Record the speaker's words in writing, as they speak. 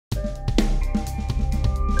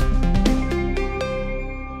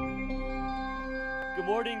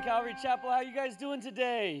morning, Calvary Chapel. How are you guys doing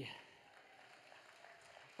today?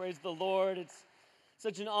 Praise the Lord. It's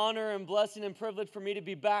such an honor and blessing and privilege for me to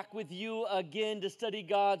be back with you again to study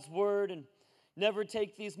God's Word and never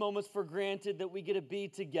take these moments for granted that we get to be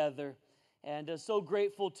together. And so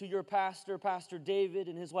grateful to your pastor, Pastor David,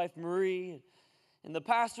 and his wife Marie, and the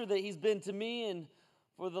pastor that he's been to me and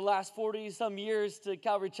for the last 40-some years to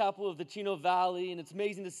Calvary Chapel of the Chino Valley. And it's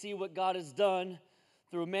amazing to see what God has done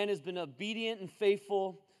through a man who's been obedient and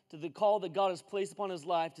faithful to the call that God has placed upon his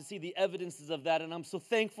life, to see the evidences of that. And I'm so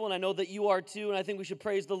thankful, and I know that you are too, and I think we should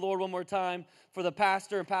praise the Lord one more time for the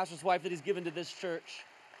pastor and pastor's wife that he's given to this church.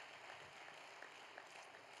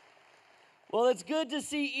 Well, it's good to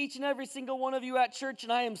see each and every single one of you at church,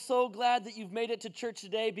 and I am so glad that you've made it to church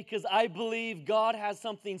today because I believe God has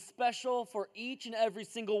something special for each and every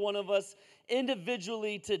single one of us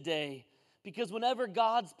individually today. Because whenever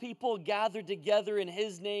God's people gather together in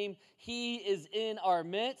His name, He is in our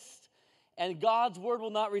midst, and God's word will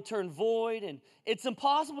not return void, and it's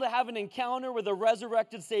impossible to have an encounter with a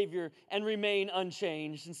resurrected Savior and remain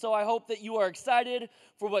unchanged. And so I hope that you are excited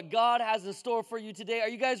for what God has in store for you today. Are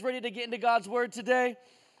you guys ready to get into God's word today?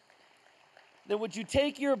 Then would you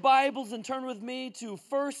take your Bibles and turn with me to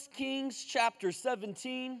 1 Kings chapter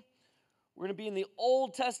 17. We're going to be in the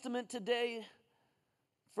Old Testament today.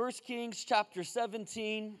 1 Kings chapter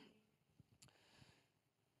 17.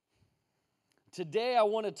 Today I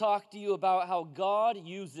want to talk to you about how God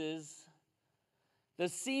uses the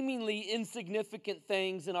seemingly insignificant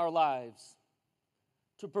things in our lives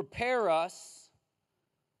to prepare us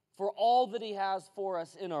for all that He has for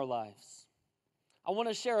us in our lives. I want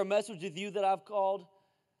to share a message with you that I've called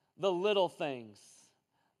the little things.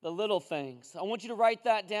 The little things. I want you to write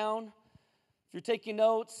that down. If you're taking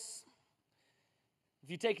notes, if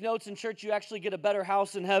you take notes in church, you actually get a better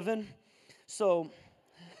house in heaven. So,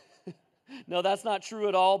 no, that's not true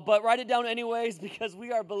at all. But write it down anyways because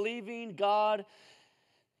we are believing God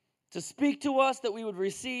to speak to us, that we would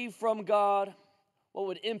receive from God what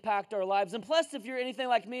would impact our lives. And plus, if you're anything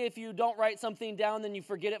like me, if you don't write something down, then you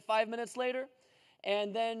forget it 5 minutes later.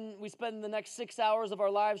 And then we spend the next 6 hours of our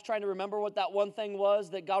lives trying to remember what that one thing was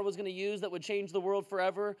that God was going to use that would change the world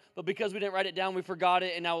forever. But because we didn't write it down, we forgot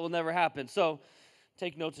it, and now it will never happen. So,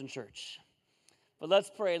 take notes in church. But let's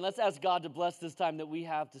pray and let's ask God to bless this time that we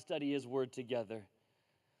have to study His Word together.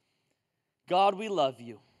 God, we love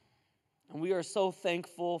You, and we are so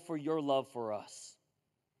thankful for Your love for us.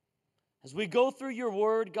 As we go through Your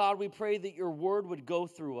Word, God, we pray that Your Word would go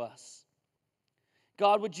through us.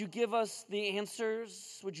 God, would You give us the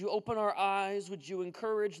answers? Would You open our eyes? Would You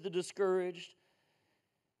encourage the discouraged?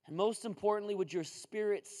 And most importantly, would Your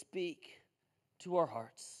Spirit speak to our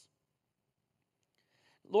hearts?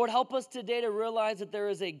 Lord, help us today to realize that there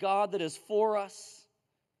is a God that is for us,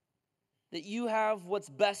 that You have what's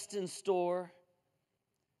best in store.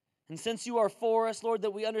 And since You are for us, Lord,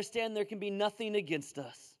 that we understand there can be nothing against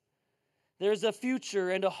us. There's a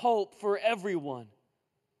future and a hope for everyone.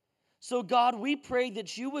 So God, we pray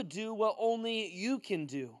that You would do what only You can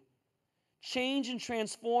do. Change and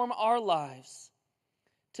transform our lives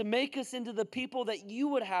to make us into the people that You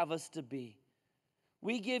would have us to be.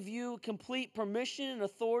 We give You complete permission and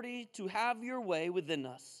authority to have Your way within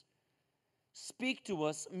us. Speak to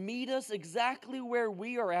us, meet us exactly where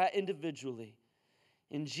we are at individually.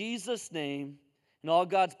 In Jesus' name, and all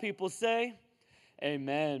God's people say,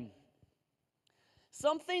 amen.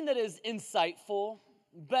 Something that is insightful,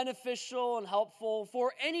 beneficial, and helpful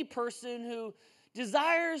for any person who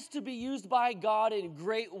desires to be used by God in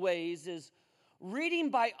great ways is reading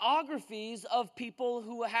biographies of people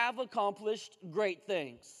who have accomplished great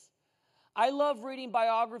things. I love reading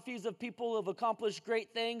biographies of people who have accomplished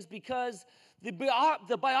great things because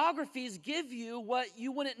the biographies give you what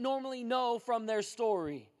you wouldn't normally know from their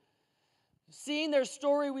story. Seeing their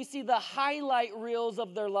story, we see the highlight reels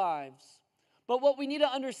of their lives. But what we need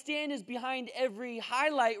to understand is behind every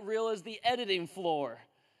highlight reel is the editing floor.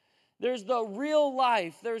 There's the real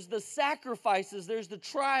life, there's the sacrifices, there's the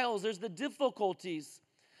trials, there's the difficulties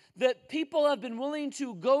that people have been willing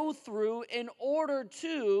to go through in order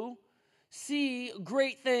to see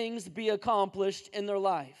great things be accomplished in their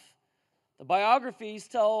life. The biographies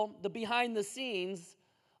tell the behind the scenes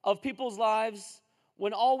of people's lives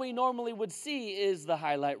when all we normally would see is the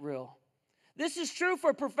highlight reel. This is true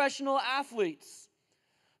for professional athletes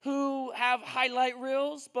who have highlight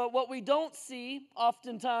reels, but what we don't see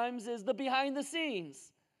oftentimes is the behind the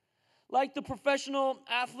scenes. Like the professional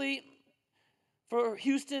athlete for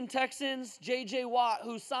Houston Texans, J.J. Watt,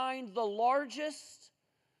 who signed the largest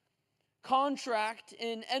contract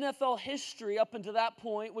in NFL history up until that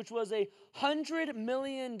point, which was a $100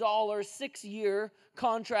 million 6-year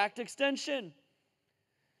contract extension.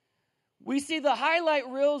 We see the highlight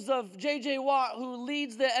reels of J.J. Watt, who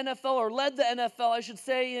leads the NFL, or led the NFL, I should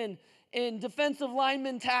say, in defensive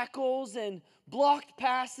lineman tackles and blocked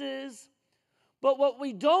passes. But what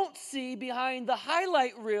we don't see behind the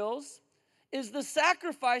highlight reels is the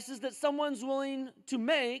sacrifices that someone's willing to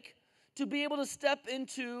make to be able to step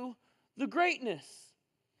into the greatness.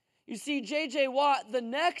 You see, J.J. Watt, the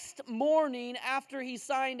next morning after he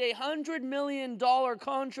signed a $100 million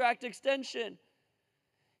contract extension,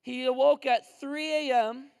 he awoke at 3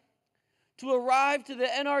 a.m. to arrive to the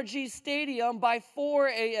NRG Stadium by 4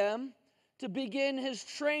 a.m. to begin his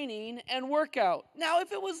training and workout. Now,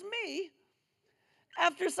 if it was me,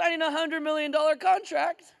 after signing a $100 million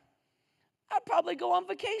contract, I'd probably go on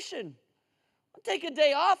vacation. I'd take a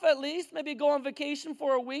day off at least, maybe go on vacation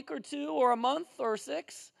for a week or two or a month or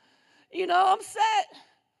 6. I'm set.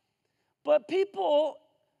 But people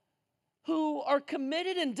who are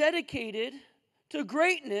committed and dedicated to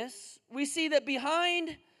greatness, we see that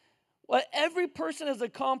behind what every person has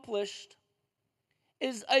accomplished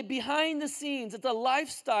is a behind the scenes. It's a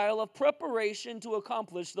lifestyle of preparation to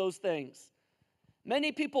accomplish those things.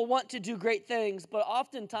 Many people want to do great things, but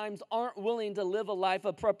oftentimes aren't willing to live a life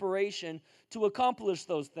of preparation to accomplish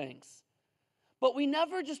those things. But we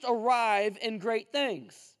never just arrive in great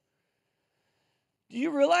things. Do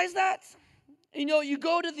you realize that? You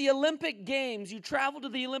go to the Olympic Games, you travel to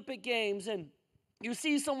the Olympic Games, and you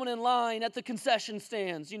see someone in line at the concession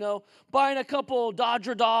stands, buying a couple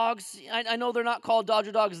Dodger dogs. I know they're not called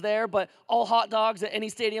Dodger dogs there, but all hot dogs at any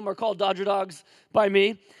stadium are called Dodger dogs by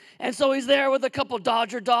me. And so he's there with a couple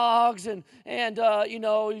Dodger dogs, and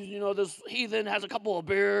this heathen has a couple of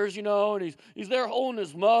beers, and he's there holding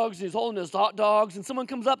his mugs, and he's holding his hot dogs, and someone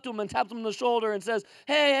comes up to him and taps him on the shoulder and says,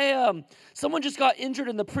 hey, someone just got injured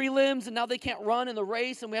in the prelims, and now they can't run in the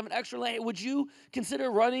race, and we have an extra lane. Would you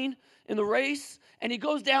consider running in the race? And he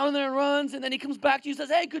goes down there and runs, and then he comes back to you and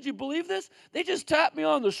says, hey, could you believe this? They just tapped me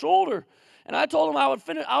on the shoulder. And I told him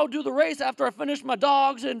I would do the race after I finished my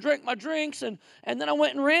dogs and drank my drinks, and then I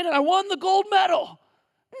went and ran, and I won the gold medal.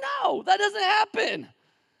 No, that doesn't happen.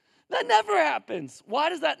 That never happens. Why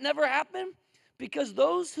does that never happen? Because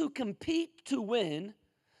those who compete to win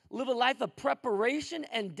live a life of preparation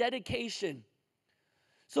and dedication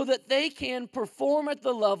so that they can perform at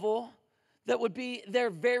the level that would be their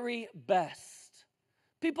very best.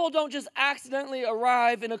 People don't just accidentally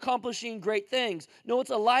arrive in accomplishing great things. No,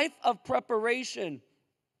 it's a life of preparation.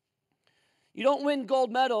 You don't win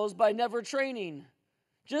gold medals by never training.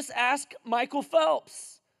 Just ask Michael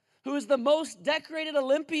Phelps, who is the most decorated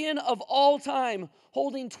Olympian of all time,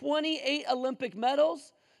 holding 28 Olympic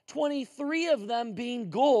medals, 23 of them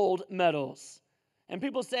being gold medals. And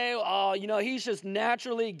people say, he's just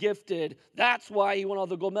naturally gifted. That's why he won all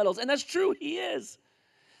the gold medals. And that's true, he is.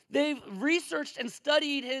 They've researched and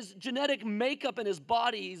studied his genetic makeup in his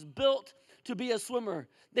body. He's built to be a swimmer.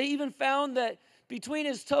 They even found that between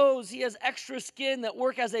his toes, he has extra skin that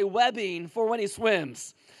work as a webbing for when he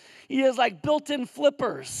swims. He has like built-in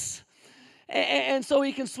flippers. And so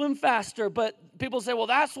he can swim faster. But people say, well,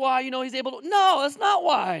 that's why, he's able to. No, that's not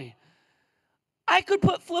why. I could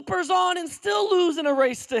put flippers on and still lose in a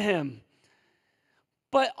race to him.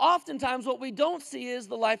 But oftentimes what we don't see is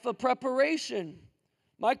the life of preparation.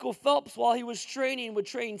 Michael Phelps, while he was training, would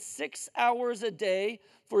train 6 hours a day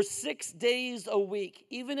for 6 days a week.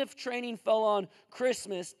 Even if training fell on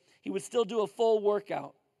Christmas, he would still do a full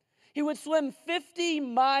workout. He would swim 50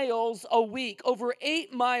 miles a week, over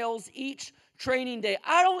 8 miles each training day.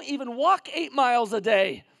 I don't even walk 8 miles a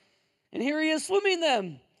day. And here he is swimming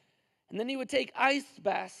them. And then he would take ice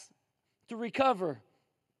baths to recover.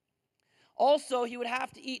 Also, he would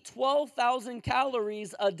have to eat 12,000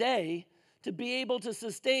 calories a day to be able to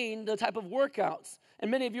sustain the type of workouts. And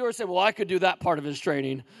many of you are saying, well, I could do that part of his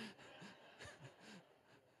training.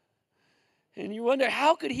 And you wonder,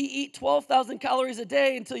 how could he eat 12,000 calories a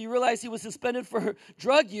day until you realize he was suspended for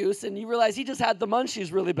drug use and you realize he just had the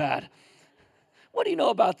munchies really bad? What do you know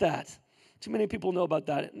about that? Too many people know about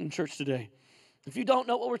that in church today. If you don't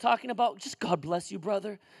know what we're talking about, just God bless you,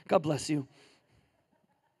 brother. God bless you.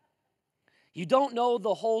 You don't know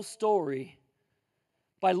the whole story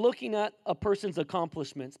by looking at a person's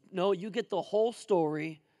accomplishments. No, you get the whole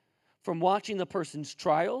story from watching the person's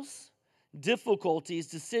trials, difficulties,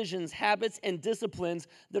 decisions, habits, and disciplines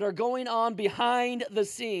that are going on behind the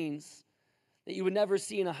scenes that you would never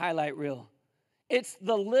see in a highlight reel. It's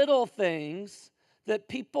the little things that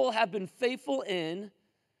people have been faithful in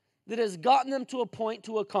that has gotten them to a point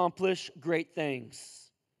to accomplish great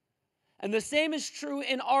things. And the same is true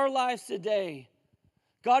in our lives today.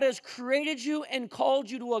 God has created you and called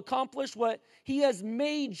you to accomplish what He has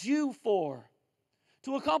made you for,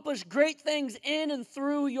 to accomplish great things in and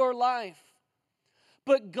through your life.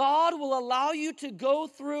 But God will allow you to go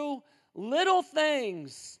through little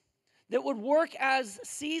things that would work as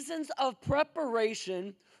seasons of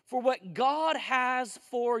preparation for what God has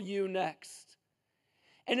for you next.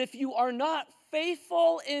 And if you are not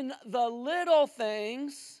faithful in the little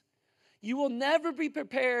things, you will never be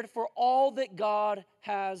prepared for all that God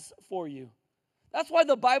has for you. That's why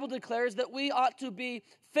the Bible declares that we ought to be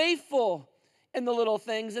faithful in the little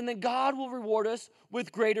things, and then God will reward us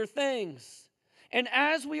with greater things. And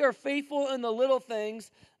as we are faithful in the little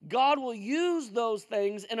things, God will use those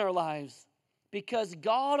things in our lives, because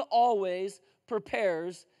God always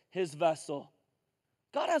prepares His vessel.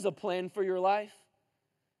 God has a plan for your life.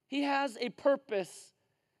 He has a purpose.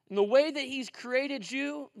 And the way that He's created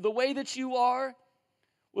you, the way that you are,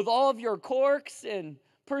 with all of your quirks and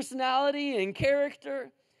personality and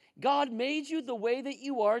character, God made you the way that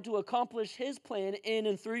you are to accomplish His plan in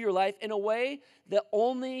and through your life in a way that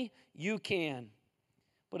only you can.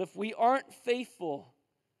 But if we aren't faithful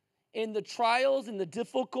in the trials and the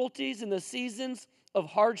difficulties and the seasons of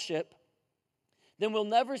hardship, then we'll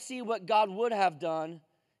never see what God would have done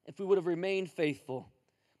if we would have remained faithful.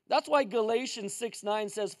 That's why Galatians 6:9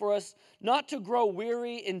 says for us not to grow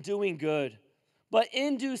weary in doing good, but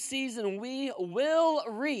in due season we will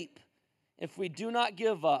reap if we do not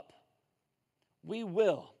give up. We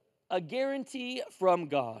will. A guarantee from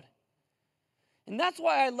God. And that's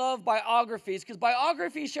why I love biographies, because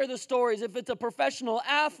biographies share the stories. If it's a professional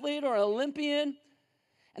athlete or an Olympian,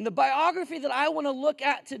 and the biography that I want to look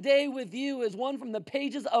at today with you is one from the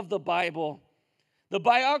pages of the Bible. The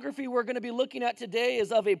biography we're going to be looking at today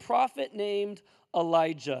is of a prophet named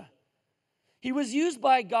Elijah. He was used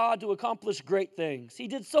by God to accomplish great things. He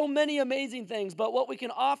did so many amazing things, but what we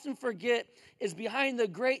can often forget is behind the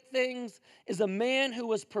great things is a man who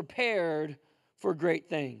was prepared for great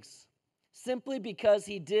things, simply because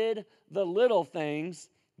he did the little things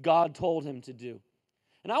God told him to do.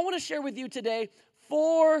 And I want to share with you today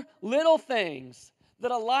 4 little things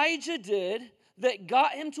that Elijah did that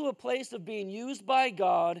got him to a place of being used by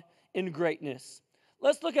God in greatness.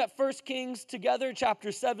 Let's look at 1 Kings together,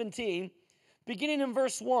 chapter 17, beginning in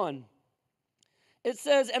verse 1. It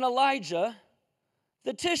says, "And Elijah,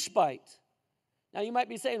 the Tishbite." Now you might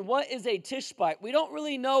be saying, what is a Tishbite? We don't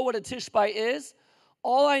really know what a Tishbite is.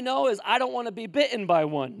 All I know is I don't want to be bitten by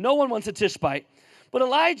one. No one wants a Tishbite. But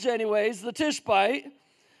Elijah, anyways, the Tishbite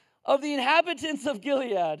of the inhabitants of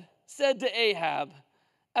Gilead, said to Ahab,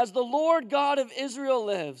 "As the Lord God of Israel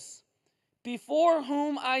lives, before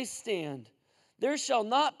whom I stand, there shall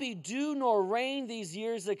not be dew nor rain these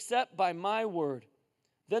years except by my word."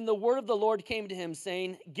 Then the word of the Lord came to him,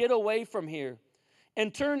 saying, "Get away from here,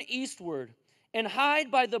 and turn eastward, and hide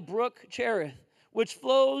by the brook Cherith, which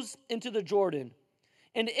flows into the Jordan.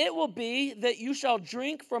 And it will be that you shall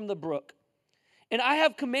drink from the brook. And I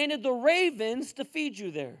have commanded the ravens to feed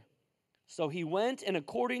you there." So he went, and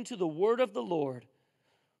according to the word of the Lord,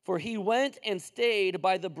 for he went and stayed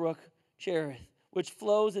by the brook Cherith, which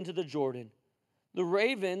flows into the Jordan. The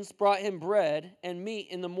ravens brought him bread and meat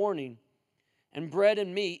in the morning, and bread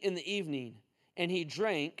and meat in the evening, and he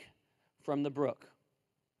drank from the brook.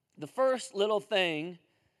 The first little thing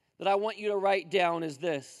that I want you to write down is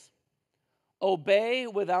this: obey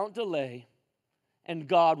without delay, and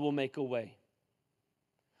God will make a way.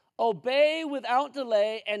 Obey without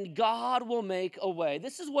delay, and God will make a way.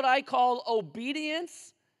 This is what I call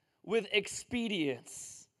obedience with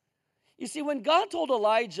expedience. You see, when God told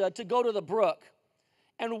Elijah to go to the brook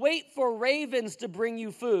and wait for ravens to bring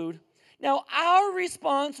you food, now our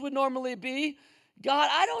response would normally be, "God,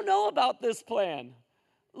 I don't know about this plan.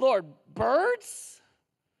 Lord, birds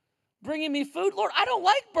bringing me food? Lord, I don't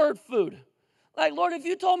like bird food. Like, Lord, if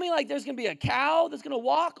you told me like there's going to be a cow that's going to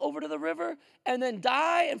walk over to the river and then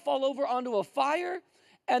die and fall over onto a fire,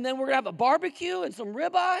 and then we're going to have a barbecue and some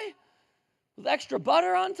ribeye with extra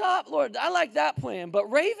butter on top, Lord, I like that plan. But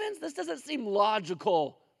ravens, this doesn't seem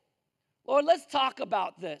logical. Lord, let's talk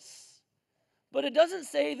about this." But it doesn't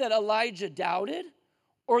say that Elijah doubted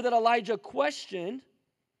or that Elijah questioned,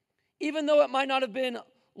 even though it might not have been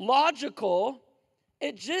logical.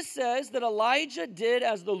 It just says that Elijah did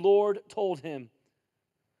as the Lord told him.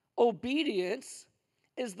 Obedience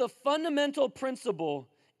is the fundamental principle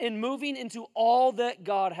in moving into all that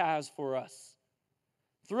God has for us.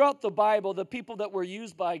 Throughout the Bible, the people that were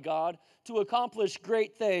used by God to accomplish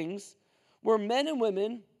great things were men and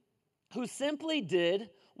women who simply did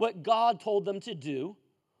what God told them to do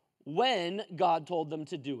when God told them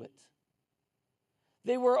to do it.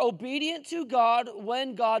 They were obedient to God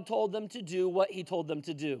when God told them to do what he told them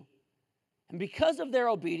to do. And because of their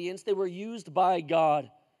obedience, they were used by God.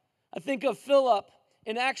 I think of Philip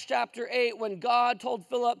in Acts chapter 8 when God told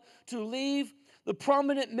Philip to leave the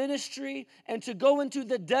prominent ministry and to go into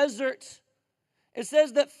the desert. It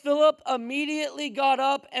says that Philip immediately got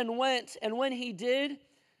up and went. And when he did,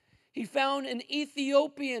 he found an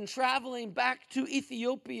Ethiopian traveling back to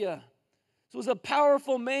Ethiopia. This was a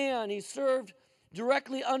powerful man. He served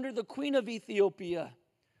directly under the queen of Ethiopia.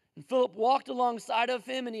 And Philip walked alongside of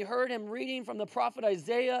him, and he heard him reading from the prophet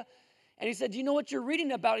Isaiah. And he said, "Do you know what you're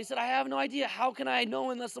reading about?" He said, "I have no idea. How can I know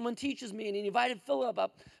unless someone teaches me?" And he invited Philip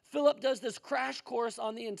up. Philip does this crash course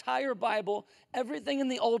on the entire Bible, everything in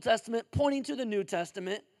the Old Testament, pointing to the New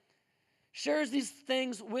Testament, shares these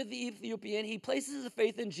things with the Ethiopian. He places his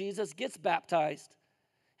faith in Jesus, gets baptized.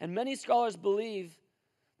 And many scholars believe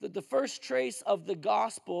that the first trace of the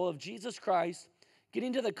gospel of Jesus Christ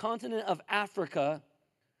getting to the continent of Africa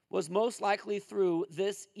was most likely through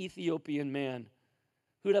this Ethiopian man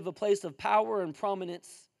who'd have a place of power and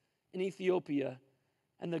prominence in Ethiopia,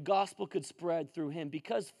 and the gospel could spread through him.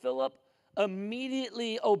 Because Philip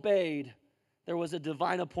immediately obeyed, there was a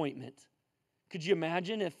divine appointment. Could you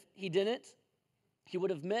imagine if he didn't? He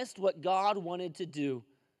would have missed what God wanted to do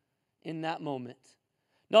in that moment.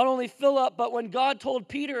 Not only Philip, but when God told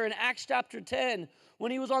Peter in Acts chapter 10,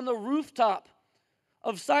 when he was on the rooftop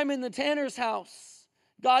of Simon the tanner's house,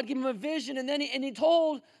 God gave him a vision, and then he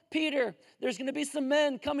told Peter, "There's going to be some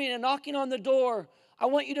men coming and knocking on the door. I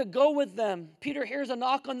want you to go with them." Peter hears a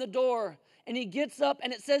knock on the door, and he gets up,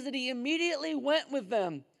 and it says that he immediately went with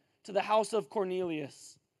them to the house of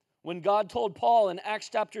Cornelius. When God told Paul in Acts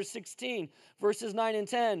chapter 16, verses 9 and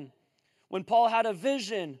 10, when Paul had a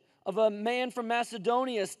vision of a man from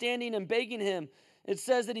Macedonia standing and begging him, it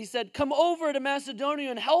says that he said, "Come over to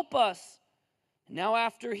Macedonia and help us." Now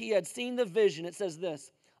after he had seen the vision, it says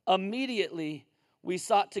this, "Immediately we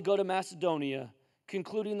sought to go to Macedonia,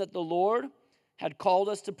 concluding that the Lord had called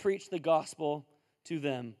us to preach the gospel to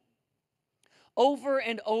them." Over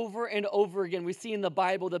and over and over again, we see in the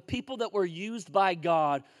Bible the people that were used by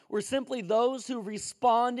God were simply those who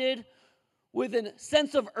responded with a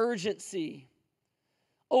sense of urgency,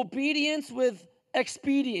 obedience with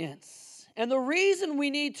expedience. And the reason we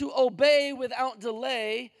need to obey without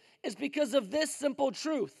delay is because of this simple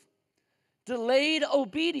truth. Delayed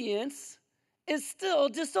obedience is still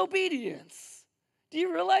disobedience. Do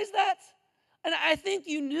you realize that? And I think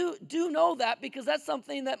you do know that, because that's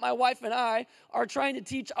something that my wife and I are trying to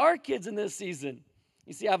teach our kids in this season.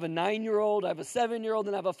 You see, I have a 9-year-old, I have a 7-year-old,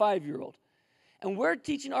 and I have a 5-year-old. And we're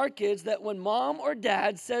teaching our kids that when mom or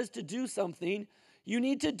dad says to do something, you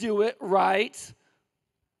need to do it right.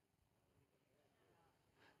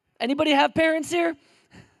 Anybody have parents here?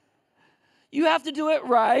 You have to do it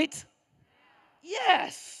right.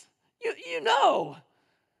 Yes, you know.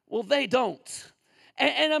 Well, they don't.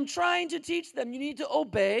 And I'm trying to teach them, you need to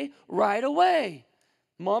obey right away.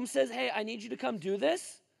 Mom says, "Hey, I need you to come do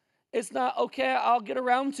this." It's not, "Okay, I'll get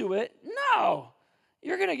around to it." No,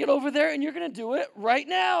 you're going to get over there and you're going to do it right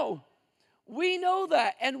now. We know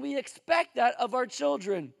that, and we expect that of our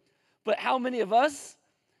children. But how many of us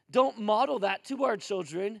don't model that to our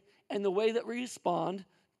children and the way that we respond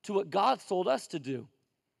to what God's told us to do?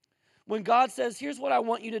 When God says, "Here's what I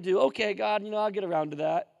want you to do," okay, God, I'll get around to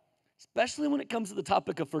that. Especially when it comes to the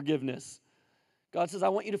topic of forgiveness. God says, "I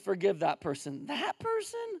want you to forgive that person." That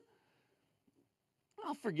person?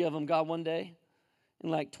 I'll forgive them, God, one day. In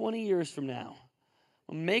like 20 years from now.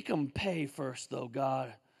 I'll make them pay first, though,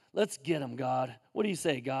 God. Let's get them, God. What do you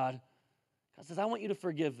say, God? God says, "I want you to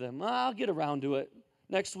forgive them." I'll get around to it.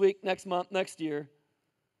 Next week, next month, next year.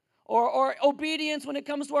 Or obedience when it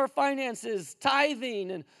comes to our finances, tithing,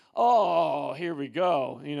 and, here we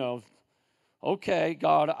go, Okay,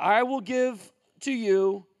 God, I will give to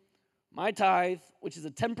you my tithe, which is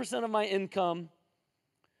a 10% of my income.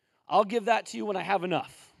 I'll give that to you when I have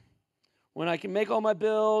enough, when I can make all my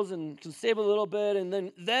bills and can save a little bit,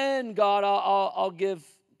 and then God, I'll give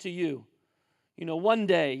to you, one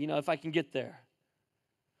day, if I can get there.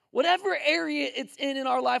 Whatever area it's in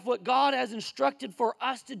our life, what God has instructed for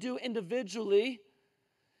us to do individually,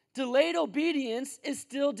 delayed obedience is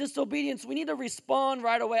still disobedience. We need to respond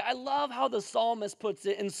right away. I love how the psalmist puts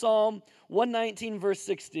it in Psalm 119, verse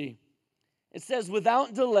 60. It says,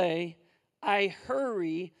 "Without delay, I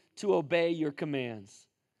hurry to obey your commands."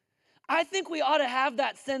 I think we ought to have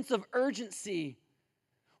that sense of urgency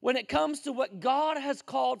when it comes to what God has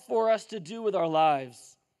called for us to do with our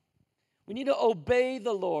lives. We need to obey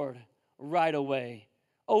the Lord right away.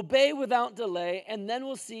 Obey without delay, and then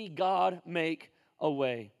we'll see God make a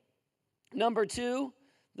way. Number 2,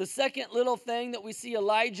 The second little thing that we see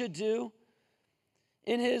Elijah do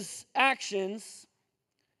in his actions,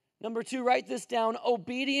 number 2, write this down.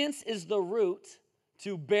 Obedience is the root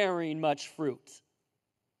to bearing much fruit.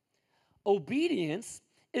 Obedience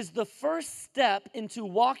is the first step into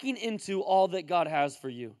walking into all that God has for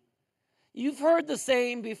you. You've heard the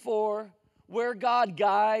saying before, where God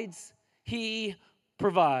guides, He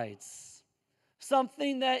provides.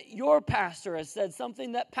 Something that your pastor has said,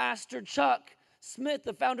 something that Pastor Chuck Smith,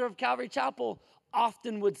 the founder of Calvary Chapel,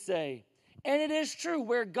 often would say. And it is true,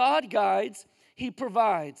 where God guides, He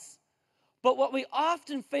provides. But what we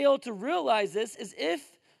often fail to realize is if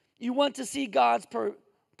you want to see God's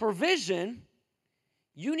provision,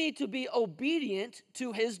 you need to be obedient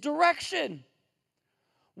to His direction.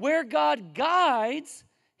 Where God guides,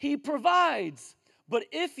 He provides. But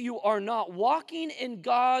if you are not walking in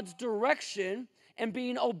God's direction and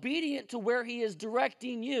being obedient to where He is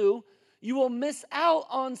directing you, you will miss out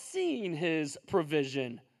on seeing His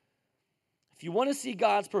provision. If you want to see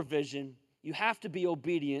God's provision, you have to be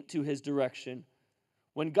obedient to His direction.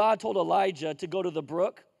 When God told Elijah to go to the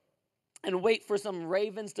brook and wait for some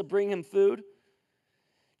ravens to bring him food,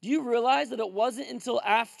 do you realize that it wasn't until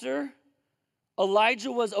after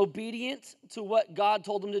Elijah was obedient to what God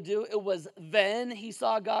told him to do, it was then he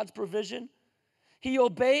saw God's provision? He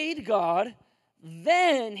obeyed God,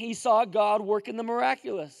 then he saw God work in the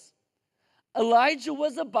miraculous. Elijah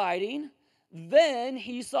was abiding, then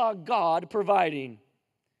he saw God providing.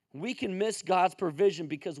 We can miss God's provision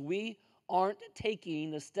because we aren't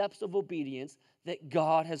taking the steps of obedience that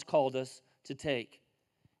God has called us to take.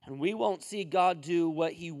 And we won't see God do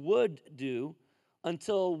what He would do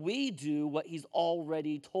until we do what He's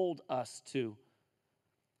already told us to.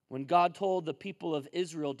 When God told the people of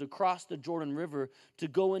Israel to cross the Jordan River to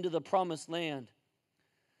go into the promised land,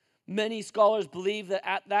 many scholars believe that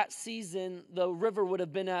at that season, the river would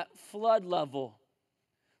have been at flood level.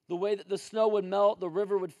 The way that the snow would melt, the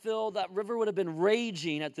river would fill, that river would have been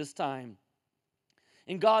raging at this time.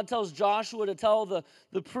 And God tells Joshua to tell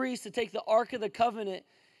the priest to take the Ark of the Covenant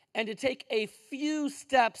and to take a few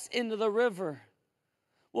steps into the river.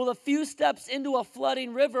 Well, a few steps into a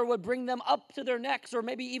flooding river would bring them up to their necks or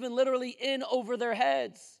maybe even literally in over their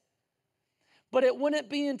heads. But it wouldn't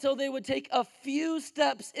be until they would take a few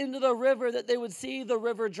steps into the river that they would see the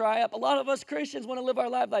river dry up. A lot of us Christians want to live our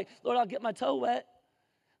life like, Lord, I'll get my toe wet.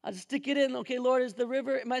 I'll just stick it in. Okay, Lord, is the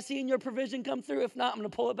river, am I seeing your provision come through? If not, I'm going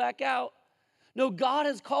to pull it back out. No, God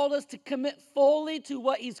has called us to commit fully to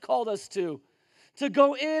what He's called us to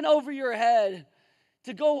go in over your head,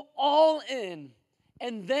 to go all in,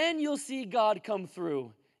 and then you'll see God come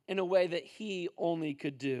through in a way that He only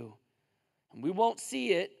could do. And we won't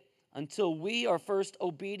see it until we are first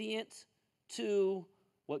obedient to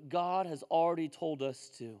what God has already told us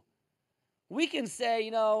to. We can say,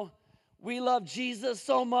 we love Jesus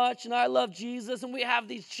so much, and I love Jesus, and we have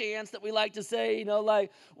these chants that we like to say,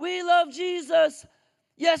 like, we love Jesus.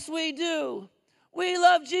 Yes, we do. We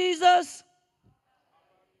love Jesus.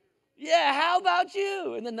 Yeah, how about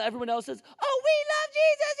you? And then everyone else says, oh, we love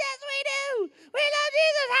Jesus. Yes, we do. We love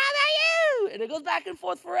Jesus. How about you? And it goes back and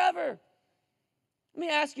forth forever. Let me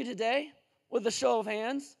ask you today, with a show of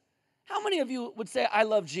hands, how many of you would say, I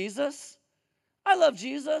love Jesus? I love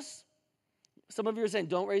Jesus. Some of you are saying,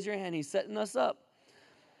 don't raise your hand. He's setting us up.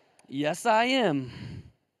 Yes, I am.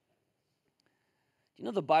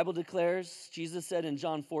 The Bible declares, Jesus said in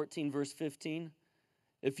John 14, verse 15,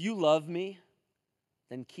 if you love me,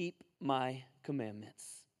 then keep my commandments.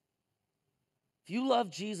 If you love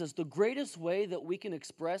Jesus, the greatest way that we can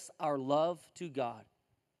express our love to God,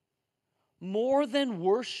 more than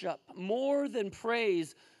worship, more than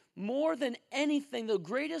praise, more than anything, the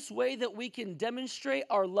greatest way that we can demonstrate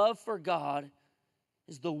our love for God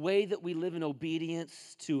is the way that we live in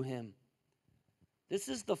obedience to Him. This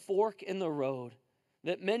is the fork in the road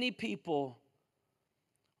that many people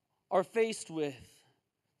are faced with.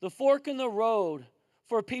 The fork in the road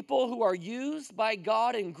for people who are used by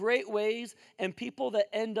God in great ways and people that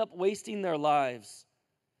end up wasting their lives.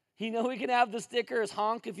 We can have the stickers,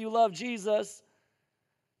 honk if you love Jesus,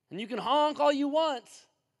 and you can honk all you want.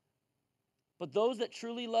 But those that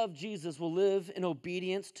truly love Jesus will live in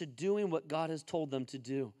obedience to doing what God has told them to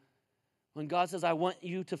do. When God says, I want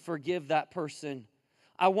you to forgive that person,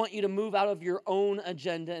 I want you to move out of your own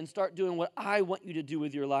agenda and start doing what I want you to do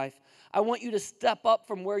with your life. I want you to step up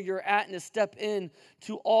from where you're at and to step in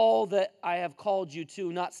to all that I have called you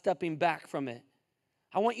to, not stepping back from it.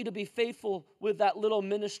 I want you to be faithful with that little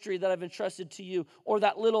ministry that I've entrusted to you or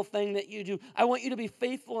that little thing that you do. I want you to be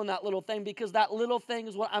faithful in that little thing because that little thing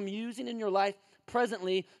is what I'm using in your life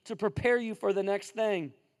presently to prepare you for the next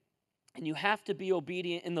thing. And you have to be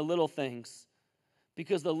obedient in the little things,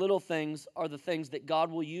 because the little things are the things that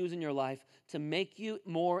God will use in your life to make you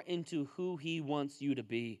more into who he wants you to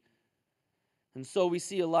be. And so we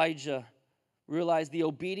see Elijah realize the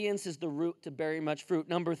obedience is the root to bearing much fruit.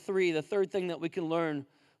 Number 3, the third thing that we can learn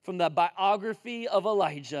from the biography of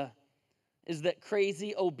Elijah is that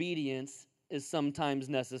crazy obedience is sometimes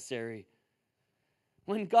necessary.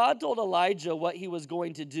 When God told Elijah what he was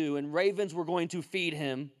going to do and ravens were going to feed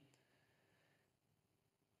him,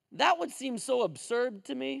 that would seem so absurd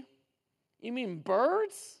to me. You mean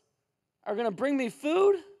birds are going to bring me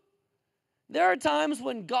food? There are times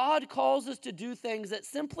when God calls us to do things that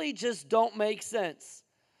simply just don't make sense.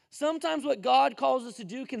 Sometimes what God calls us to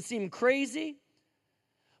do can seem crazy,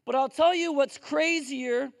 but I'll tell you what's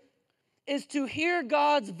crazier is to hear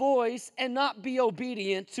God's voice and not be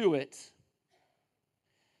obedient to it.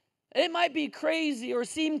 It might be crazy or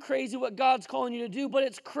seem crazy what God's calling you to do, but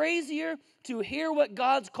it's crazier to hear what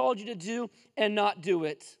God's called you to do and not do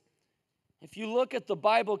it. If you look at the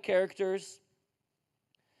Bible characters,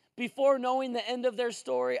 before knowing the end of their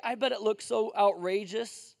story, I bet it looks so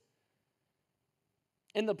outrageous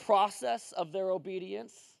in the process of their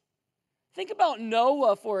obedience. Think about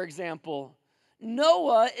Noah, for example.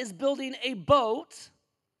 Noah is building a boat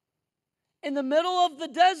in the middle of the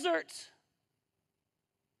desert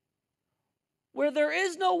where there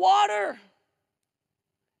is no water,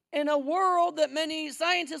 in a world that many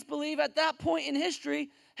scientists believe at that point in history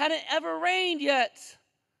hadn't ever rained yet.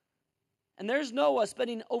 And there's Noah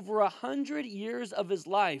spending over 100 years of his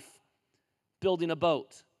life building a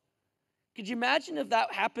boat. Could you imagine if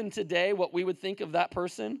that happened today, what we would think of that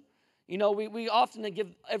person? You know, we often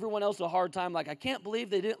give everyone else a hard time, like, I can't believe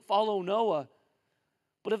they didn't follow Noah.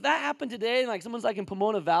 But if that happened today, like someone's like in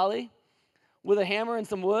Pomona Valley with a hammer and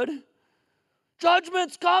some wood,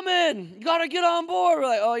 judgment's coming. You got to get on board. We're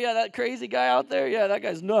like, oh, yeah, that crazy guy out there, yeah, that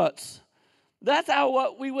guy's nuts. That's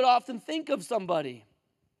what we would often think of somebody.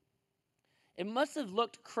 It must have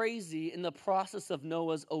looked crazy in the process of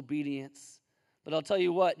Noah's obedience. But I'll tell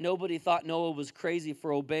you what, nobody thought Noah was crazy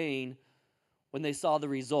for obeying when they saw the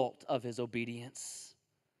result of his obedience.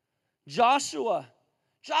 Joshua,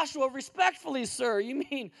 respectfully, sir, you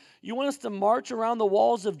mean you want us to march around the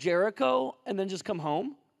walls of Jericho and then just come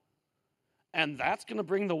home? And that's going to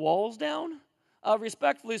bring the walls down?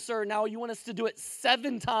 Respectfully, sir, now you want us to do it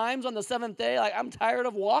 7 times on the 7th day? Like, I'm tired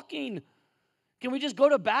of walking. Can we just go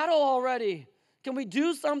to battle already? Can we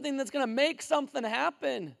do something that's going to make something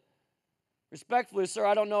happen? Respectfully, sir,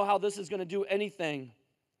 I don't know how this is going to do anything.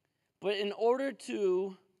 But in order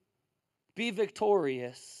to be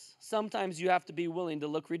victorious, sometimes you have to be willing to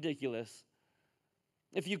look ridiculous.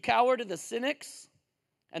 If you cower to the cynics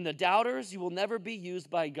and the doubters, you will never be used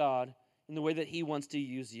by God in the way that he wants to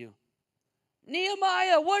use you.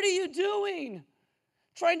 Nehemiah, what are you doing?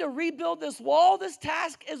 Trying to rebuild this wall? This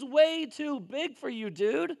task is way too big for you,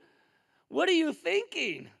 dude. What are you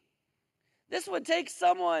thinking? This would take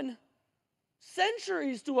someone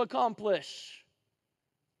centuries to accomplish.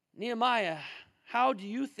 Nehemiah, how do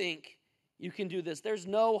you think you can do this? There's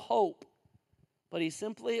no hope. But he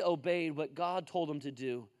simply obeyed what God told him to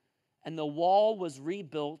do. And the wall was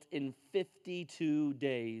rebuilt in 52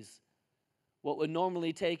 days. What would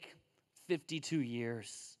normally take 52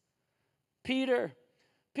 years. Peter,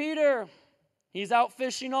 he's out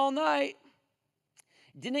fishing all night.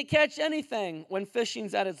 Didn't catch anything when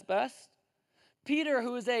fishing's at its best. Peter,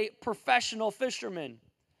 who is a professional fisherman.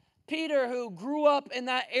 Peter, who grew up in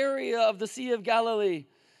that area of the Sea of Galilee.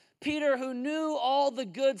 Peter, who knew all the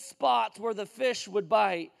good spots where the fish would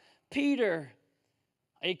bite. Peter,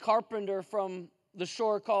 a carpenter from the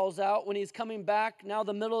shore, calls out when he's coming back, now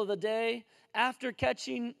the middle of the day, after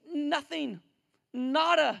catching nothing,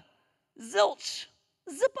 nada, zilch,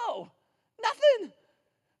 zippo, nothing.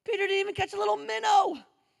 Peter didn't even catch a little minnow.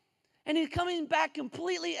 And he's coming back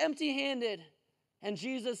completely empty-handed. And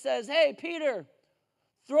Jesus says, hey, Peter,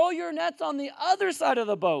 throw your nets on the other side of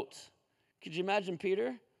the boat. Could you imagine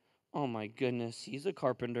Peter? Oh my goodness, he's a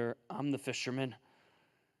carpenter. I'm the fisherman.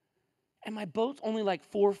 And my boat's only like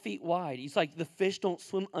 4 feet wide. He's like, the fish don't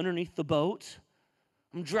swim underneath the boat.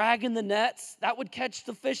 I'm dragging the nets. That would catch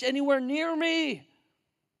the fish anywhere near me.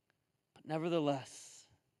 But nevertheless,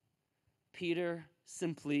 Peter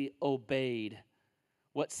simply obeyed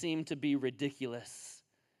what seemed to be ridiculous.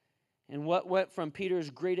 And what went from Peter's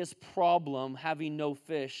greatest problem, having no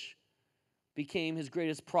fish, became his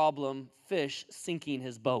greatest problem, fish sinking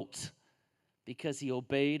his boat, because he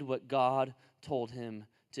obeyed what God told him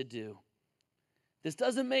to do. This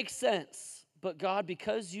doesn't make sense, but God,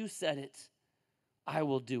 because you said it, I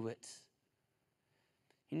will do it.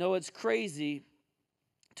 You know, it's crazy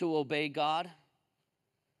to obey God,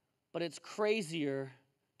 but it's crazier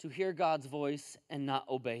to hear God's voice and not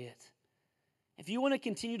obey it. If you want to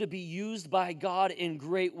continue to be used by God in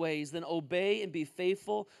great ways, then obey and be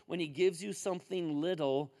faithful when he gives you something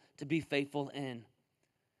little to be faithful in.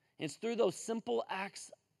 It's through those simple acts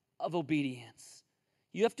of obedience.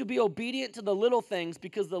 You have to be obedient to the little things,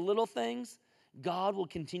 because the little things God will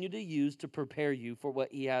continue to use to prepare you for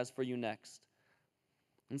what he has for you next.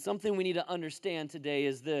 And something we need to understand today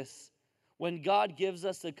is this. When God gives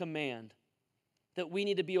us a command that we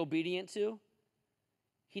need to be obedient to,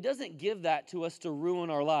 he doesn't give that to us to ruin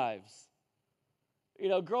our lives.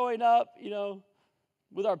 Growing up,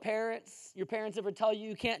 with our parents, your parents ever tell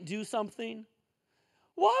you can't do something?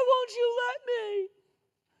 Why won't you let me?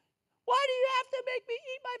 Why do you have to make me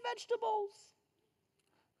eat my vegetables?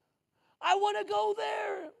 I want to go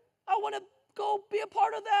there. I want to go be a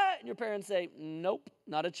part of that. And your parents say, nope,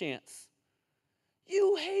 not a chance.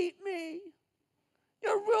 You hate me.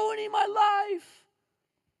 You're ruining my life.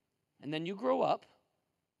 And then you grow up,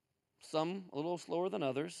 some a little slower than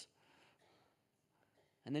others,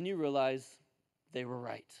 and then you realize they were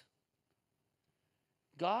right.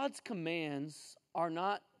 God's commands are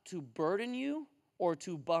not to burden you or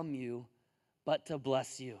to bum you, but to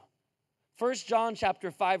bless you. 1 John chapter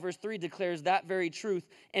 5, verse 3 declares that very truth.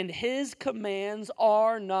 And his commands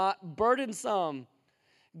are not burdensome.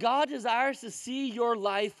 God desires to see your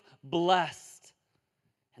life blessed.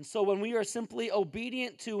 And so when we are simply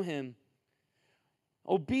obedient to him,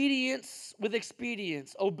 obedience with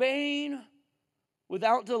expedience, obeying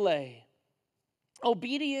without delay,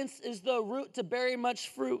 obedience is the root to bearing much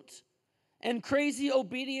fruit. And crazy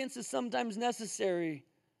obedience is sometimes necessary.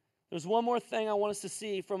 There's one more thing I want us to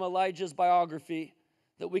see from Elijah's biography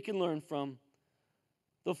that we can learn from.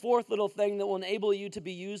 The fourth little thing that will enable you to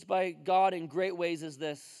be used by God in great ways is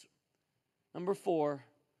this. Number 4,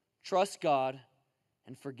 trust God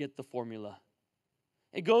and forget the formula.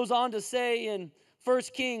 It goes on to say in 1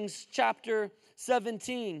 Kings chapter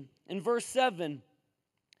 17, in verse 7,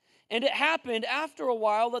 and it happened after a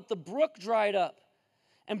while that the brook dried up,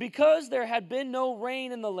 and because there had been no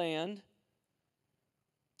rain in the land,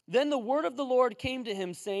 then the word of the Lord came to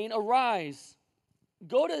him, saying, arise,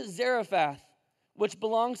 go to Zarephath, which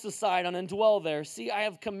belongs to Sidon, and dwell there. See, I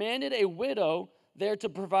have commanded a widow there to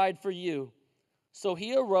provide for you. So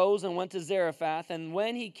he arose and went to Zarephath, and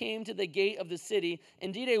when he came to the gate of the city,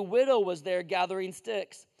 indeed a widow was there gathering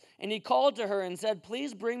sticks. And he called to her and said,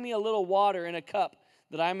 please bring me a little water in a cup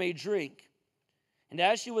that I may drink. And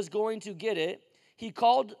as she was going to get it, he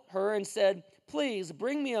called her and said, please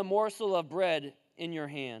bring me a morsel of bread in your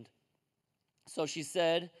hand. So she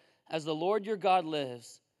said, as the Lord your God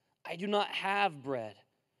lives, I do not have bread,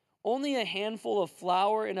 only a handful of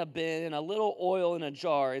flour in a bin and a little oil in a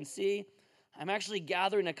jar. And see, I'm actually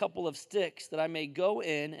gathering a couple of sticks that I may go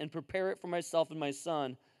in and prepare it for myself and my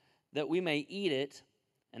son, that we may eat it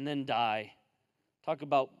and then die. Talk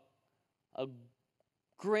about a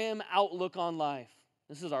grim outlook on life.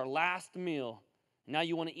 This is our last meal. Now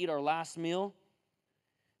you want to eat our last meal?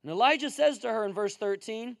 And Elijah says to her in verse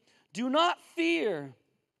 13, do not fear.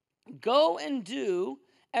 Go and do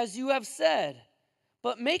as you have said,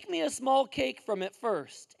 but make me a small cake from it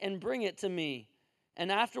first and bring it to me.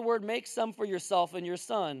 And afterward make some for yourself and your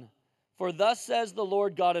son. For thus says the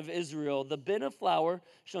Lord God of Israel, the bin of flour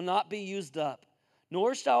shall not be used up,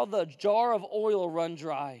 nor shall the jar of oil run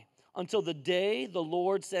dry, until the day the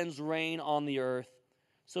Lord sends rain on the earth.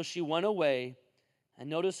 So she went away, and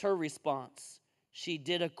notice her response. She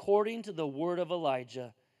did according to the word of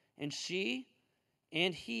Elijah, and she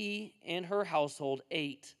and he and her household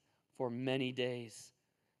ate for many days.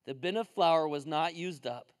 The bin of flour was not used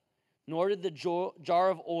up, nor did the jar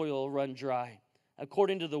of oil run dry,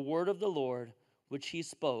 according to the word of the Lord, which he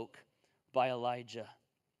spoke by Elijah.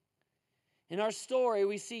 In our story,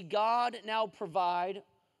 we see God now provide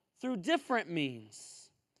through different means.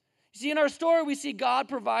 You see, in our story, we see God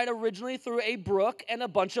provide originally through a brook and a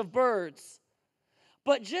bunch of birds.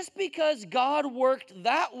 But just because God worked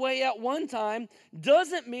that way at one time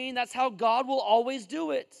doesn't mean that's how God will always do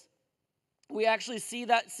it. We actually see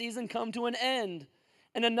that season come to an end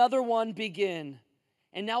and another one begin.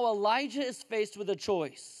 And now Elijah is faced with a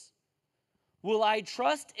choice. Will I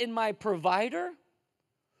trust in my provider,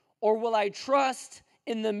 or will I trust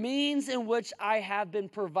in the means in which I have been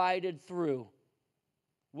provided through?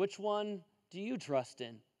 Which one do you trust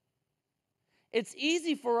in? It's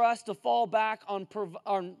easy for us to fall back on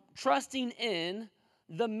trusting in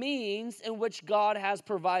the means in which God has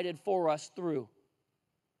provided for us through.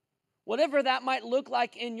 Whatever that might look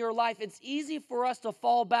like in your life, it's easy for us to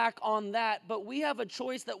fall back on that, but we have a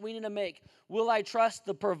choice that we need to make. Will I trust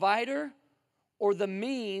the provider or the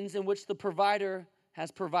means in which the provider has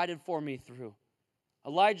provided for me through?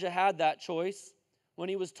 Elijah had that choice when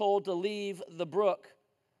he was told to leave the brook.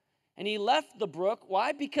 And he left the brook.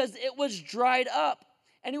 Why? Because it was dried up.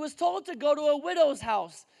 And he was told to go to a widow's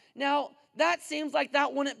house. Now, that seems like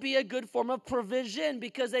that wouldn't be a good form of provision,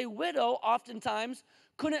 because a widow oftentimes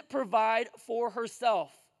couldn't provide for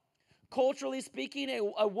herself. Culturally speaking,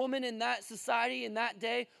 a woman in that society, in that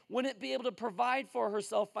day, wouldn't be able to provide for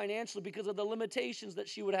herself financially because of the limitations that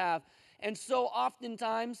she would have. And so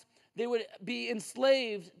oftentimes, they would be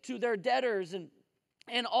enslaved to their debtors,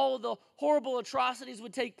 and all of the horrible atrocities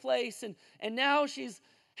would take place. And now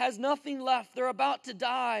has nothing left. They're about to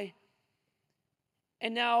die.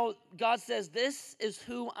 And now God says, this is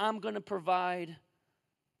who I'm going to provide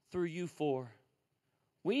through you for.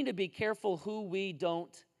 We need to be careful who we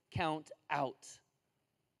don't count out.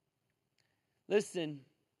 Listen,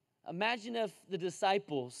 imagine if the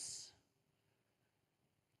disciples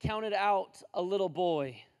counted out a little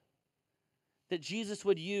boy that Jesus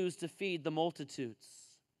would use to feed the multitudes.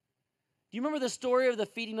 Do you remember the story of the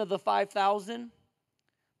feeding of the 5,000?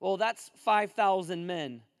 Well, that's 5,000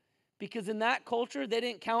 men. Because in that culture, they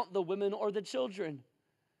didn't count the women or the children.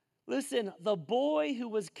 Listen, the boy who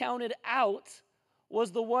was counted out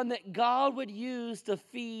was the one that God would use to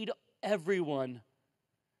feed everyone.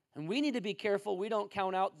 And we need to be careful we don't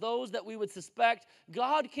count out those that we would suspect.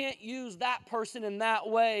 God can't use that person in that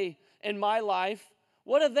way in my life.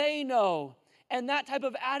 What do they know? And that type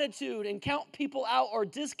of attitude, and count people out or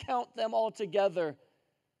discount them altogether.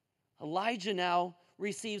 Elijah now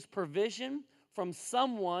receives provision from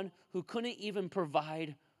someone who couldn't even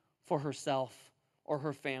provide for herself or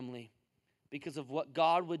her family because of what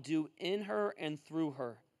God would do in her and through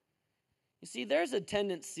her. You see, there's a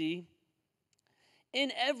tendency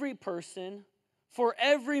in every person for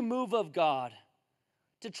every move of God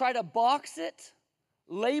to try to box it,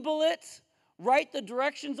 label it, write the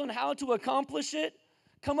directions on how to accomplish it,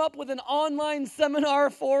 come up with an online seminar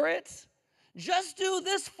for it. Just do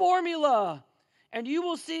this formula, and you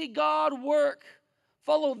will see God work.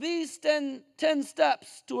 Follow these 10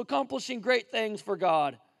 steps to accomplishing great things for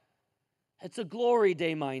God. It's a glory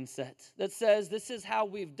day mindset that says this is how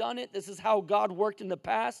we've done it. This is how God worked in the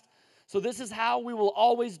past. So this is how we will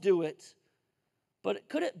always do it. But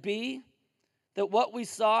could it be that what we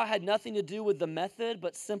saw had nothing to do with the method,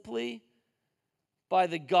 but simply by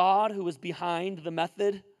the God who was behind the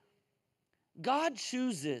method? God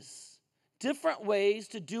chooses different ways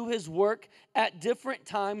to do his work at different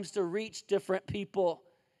times to reach different people.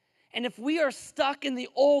 And if we are stuck in the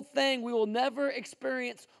old thing, we will never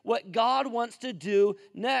experience what God wants to do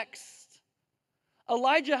next.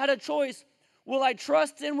 Elijah had a choice. Will I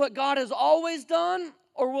trust in what God has always done,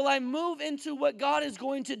 or will I move into what God is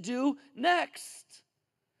going to do next?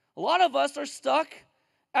 A lot of us are stuck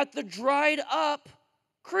at the dried up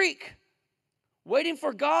creek, waiting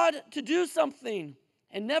for God to do something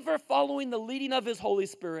and never following the leading of his Holy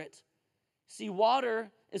Spirit. See,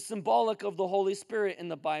 water is symbolic of the Holy Spirit in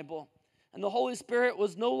the Bible. And the Holy Spirit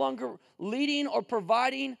was no longer leading or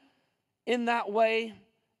providing in that way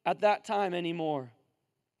at that time anymore.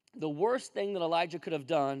 The worst thing that Elijah could have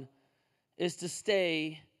done is to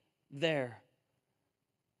stay there.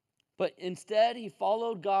 But instead, he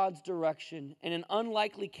followed God's direction, and an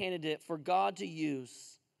unlikely candidate for God to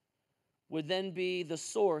use would then be the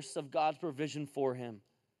source of God's provision for him.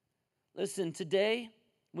 Listen, today,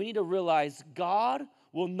 we need to realize God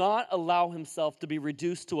will not allow himself to be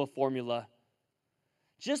reduced to a formula.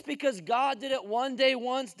 Just because God did it one day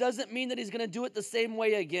once doesn't mean that he's going to do it the same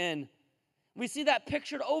way again. We see that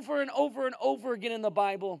pictured over and over and over again in the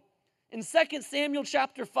Bible. In 2 Samuel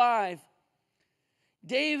chapter 5,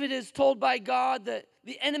 David is told by God that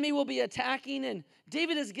the enemy will be attacking, and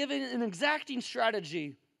David is given an exacting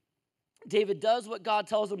strategy. David does what God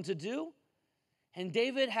tells him to do, and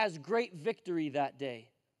David has great victory that day.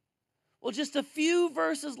 Well, just a few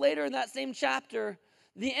verses later in that same chapter,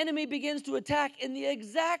 the enemy begins to attack in the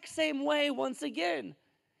exact same way once again.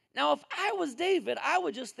 Now, if I was David, I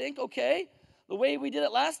would just think, okay, the way we did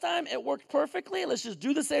it last time, it worked perfectly. Let's just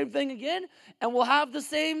do the same thing again, and we'll have the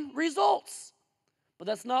same results. But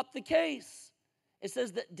that's not the case. It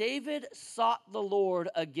says that David sought the Lord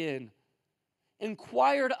again,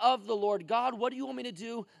 inquired of the Lord, God, what do you want me to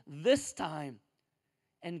do this time?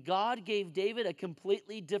 And God gave David a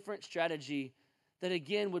completely different strategy that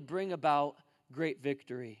again would bring about great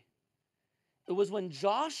victory. It was when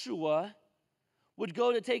Joshua would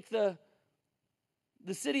go to take the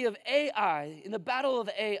the city of Ai, in the battle of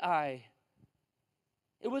Ai.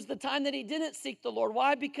 It was the time that he didn't seek the Lord.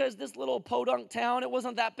 Why? Because this little podunk town, it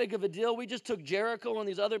wasn't that big of a deal. We just took Jericho and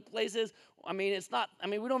these other places. We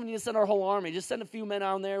don't need to send our whole army. Just send a few men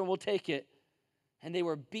out there and we'll take it. And they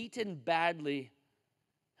were beaten badly.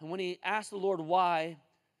 And when he asked the Lord why,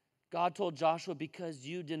 God told Joshua, because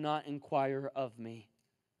you did not inquire of me.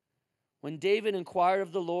 When David inquired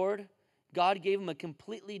of the Lord, God gave him a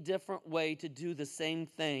completely different way to do the same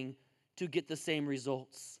thing to get the same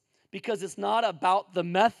results. Because it's not about the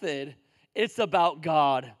method, it's about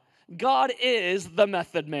God. God is the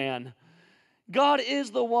method man. God is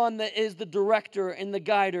the one that is the director and the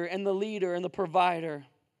guider and the leader and the provider.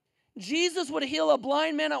 Jesus would heal a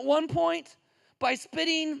blind man at one point by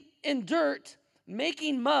spitting in dirt,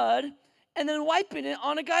 making mud, and then wiping it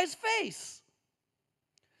on a guy's face.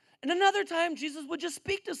 And another time, Jesus would just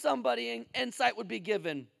speak to somebody and sight would be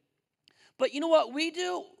given. But you know what we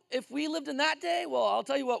do? If we lived in that day, well, I'll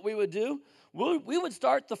tell you what we would do. We would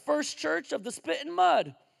start the first church of the Spit and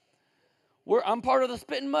Mud. I'm part of the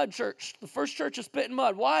Spit and Mud church, the first church of Spit and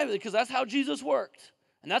Mud. Why? Because that's how Jesus worked.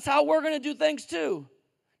 And that's how we're going to do things too.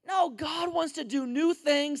 No, God wants to do new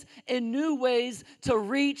things in new ways to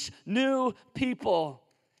reach new people.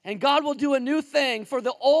 And God will do a new thing for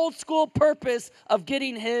the old school purpose of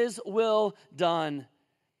getting his will done.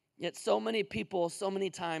 Yet so many people, so many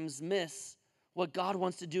times miss what God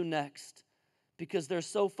wants to do next because they're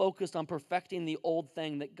so focused on perfecting the old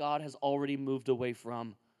thing that God has already moved away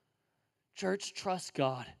from. Church, trust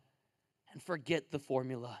God and forget the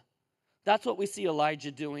formula. That's what we see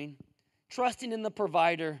Elijah doing. Trusting in the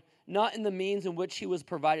provider, not in the means in which he was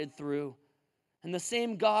provided through. And the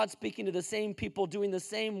same God speaking to the same people, doing the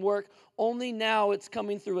same work, only now it's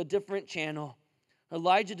coming through a different channel.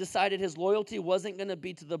 Elijah decided his loyalty wasn't going to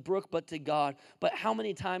be to the brook, but to God. But how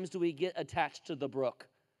many times do we get attached to the brook?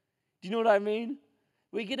 Do you know what I mean?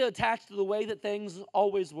 We get attached to the way that things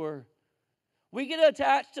always were. We get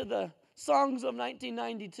attached to the songs of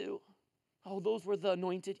 1992. Oh, those were the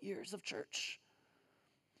anointed years of church.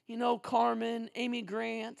 You know, Carmen, Amy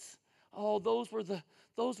Grant. Oh, those were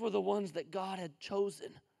the ones that God had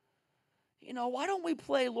chosen. You know, why don't we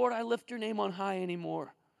play Lord, I Lift Your Name on High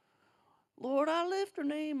anymore? Lord, I lift your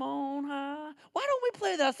name on high. Why don't we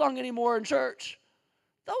play that song anymore in church?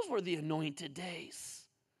 Those were the anointed days.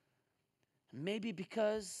 Maybe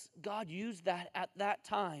because God used that at that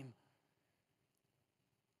time.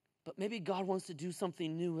 But maybe God wants to do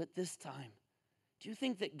something new at this time. Do you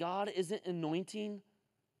think that God isn't anointing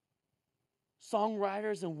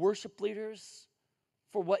songwriters and worship leaders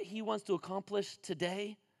for what he wants to accomplish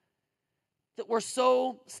today? That we're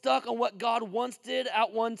so stuck on what God once did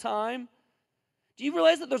at one time. Do you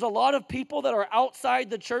realize that there's a lot of people that are outside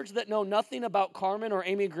the church that know nothing about Carmen or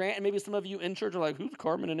Amy Grant? And maybe some of you in church are like, who's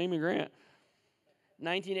Carmen and Amy Grant?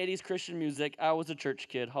 1980s Christian music. I was a church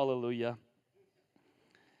kid. Hallelujah.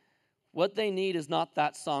 What they need is not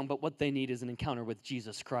that song, but what they need is an encounter with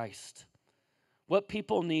Jesus Christ. What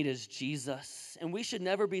people need is Jesus. And we should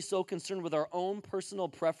never be so concerned with our own personal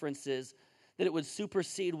preferences that it would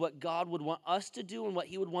supersede what God would want us to do and what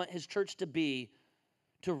he would want his church to be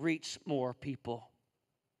to reach more people.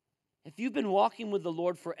 If you've been walking with the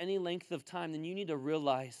Lord for any length of time, then you need to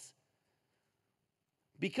realize,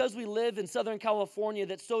 because we live in Southern California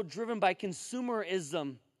that's so driven by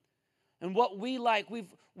consumerism and what we like,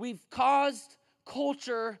 we've caused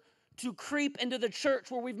culture to creep into the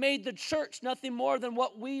church where we've made the church nothing more than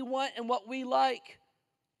what we want and what we like.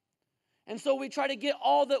 And so we try to get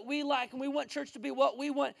all that we like, and we want church to be what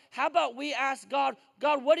we want. How about we ask God,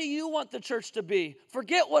 God, what do you want the church to be?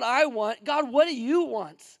 Forget what I want. God, what do you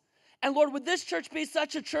want? And Lord, would this church be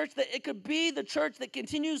such a church that it could be the church that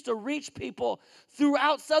continues to reach people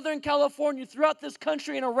throughout Southern California, throughout this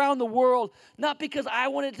country and around the world, not because I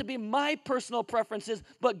want it to be my personal preferences,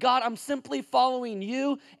 but God, I'm simply following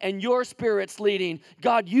you and your Spirit's leading.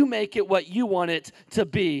 God, you make it what you want it to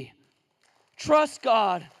be. Trust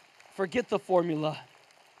God. Forget the formula.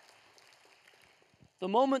 The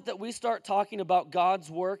moment that we start talking about God's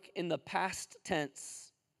work in the past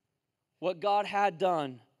tense, what God had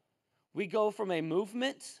done, we go from a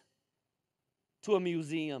movement to a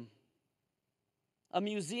museum. A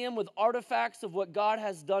museum with artifacts of what God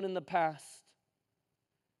has done in the past.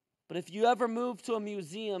 But if you ever move to a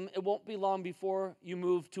museum, it won't be long before you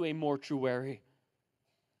move to a mortuary.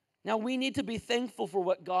 Now, we need to be thankful for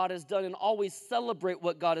what God has done and always celebrate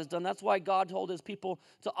what God has done. That's why God told his people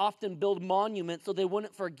to often build monuments so they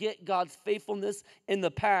wouldn't forget God's faithfulness in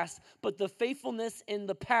the past. But the faithfulness in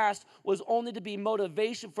the past was only to be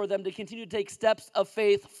motivation for them to continue to take steps of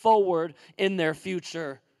faith forward in their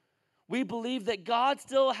future. We believe that God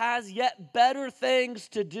still has yet better things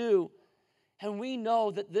to do. And we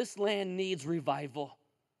know that this land needs revival.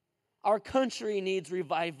 Our country needs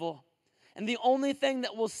revival. And the only thing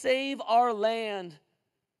that will save our land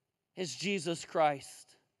is Jesus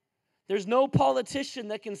Christ. There's no politician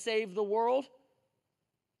that can save the world.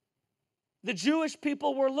 The Jewish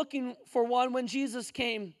people were looking for one when Jesus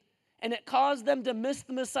came, and it caused them to miss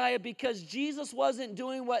the Messiah because Jesus wasn't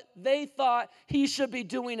doing what they thought he should be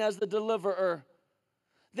doing as the deliverer.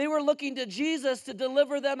 They were looking to Jesus to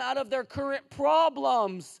deliver them out of their current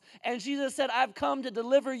problems. And Jesus said, I've come to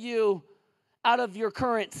deliver you out of your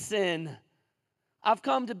current sin. I've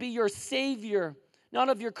come to be your Savior, not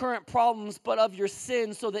of your current problems, but of your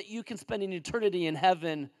sin, so that you can spend an eternity in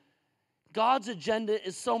heaven. God's agenda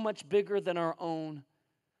is so much bigger than our own.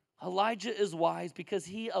 Elijah is wise because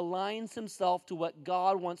he aligns himself to what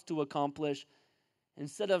God wants to accomplish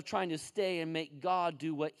instead of trying to stay and make God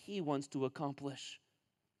do what he wants to accomplish.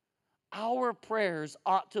 Our prayers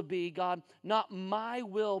ought to be, God, not my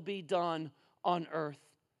will be done on earth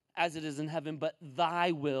as it is in heaven, but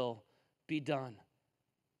thy will be done.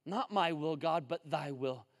 Not my will, God, but thy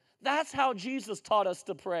will. That's how Jesus taught us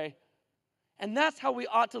to pray. And that's how we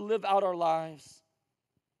ought to live out our lives.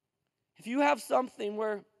 If you have something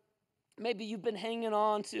where maybe you've been hanging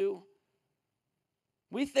on to,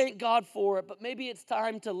 we thank God for it, but maybe it's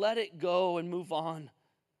time to let it go and move on.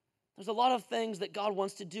 There's a lot of things that God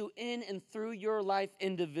wants to do in and through your life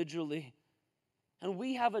individually. And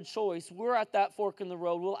we have a choice. We're at that fork in the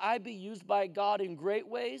road. Will I be used by God in great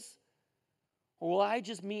ways? Or will I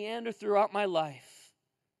just meander throughout my life?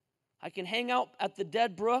 I can hang out at the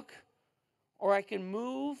dead brook, or I can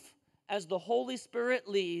move as the Holy Spirit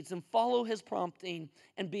leads and follow his prompting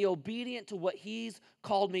and be obedient to what he's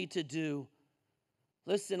called me to do.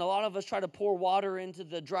 Listen, a lot of us try to pour water into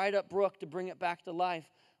the dried up brook to bring it back to life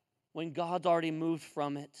when God's already moved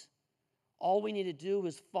from it. All we need to do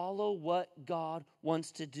is follow what God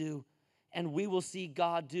wants to do, and we will see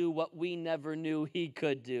God do what we never knew he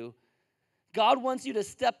could do. God wants you to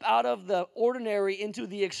step out of the ordinary into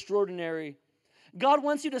the extraordinary. God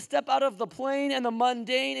wants you to step out of the plain and the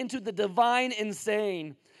mundane into the divine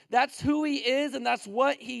insane. That's who he is, and that's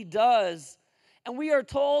what he does. And we are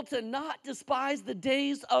told to not despise the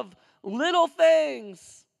days of little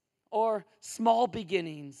things or small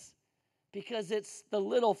beginnings, because it's the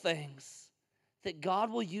little things that God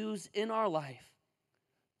will use in our life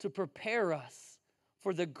to prepare us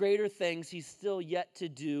for the greater things he's still yet to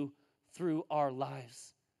do through our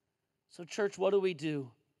lives. So, church, what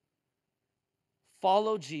do?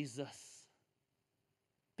 Follow Jesus.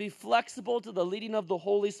 Be flexible to the leading of the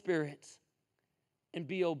Holy Spirit, and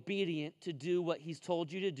be obedient to do what he's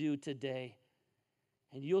told you to do today.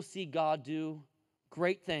 And you'll see God do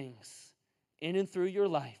great things in and through your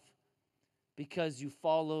life because you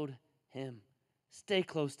followed him. Stay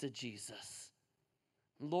close to Jesus.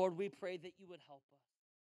 Lord, we pray that you would help us.